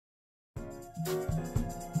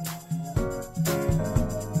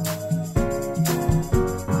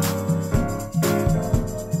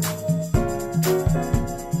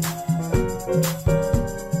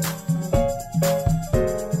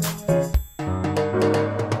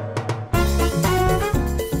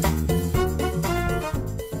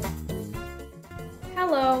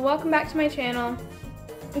Hello, welcome back to my channel.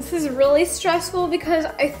 This is really stressful because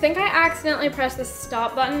I think I accidentally pressed the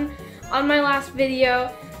stop button on my last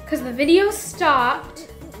video because the video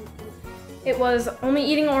stopped. It was only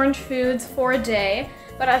eating orange foods for a day,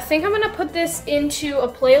 but I think I'm gonna put this into a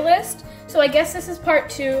playlist. So I guess this is part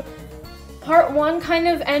 2. Part 1 kind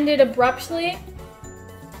of ended abruptly.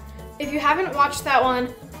 If you haven't watched that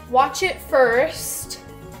one, watch it first.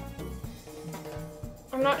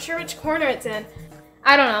 I'm not sure which corner it's in.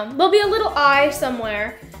 I don't know. There'll be a little eye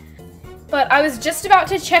somewhere. But I was just about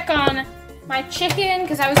to check on my chicken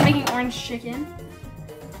because I was making orange chicken.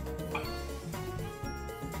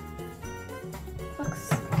 Looks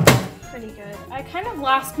pretty good. I kind of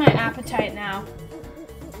lost my appetite now.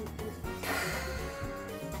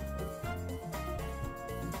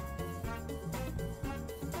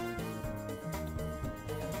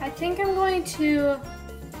 I think I'm going to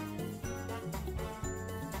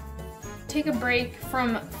take a break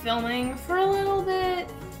from filming for a little bit.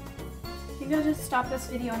 I think I'll just stop this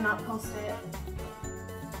video and not post it.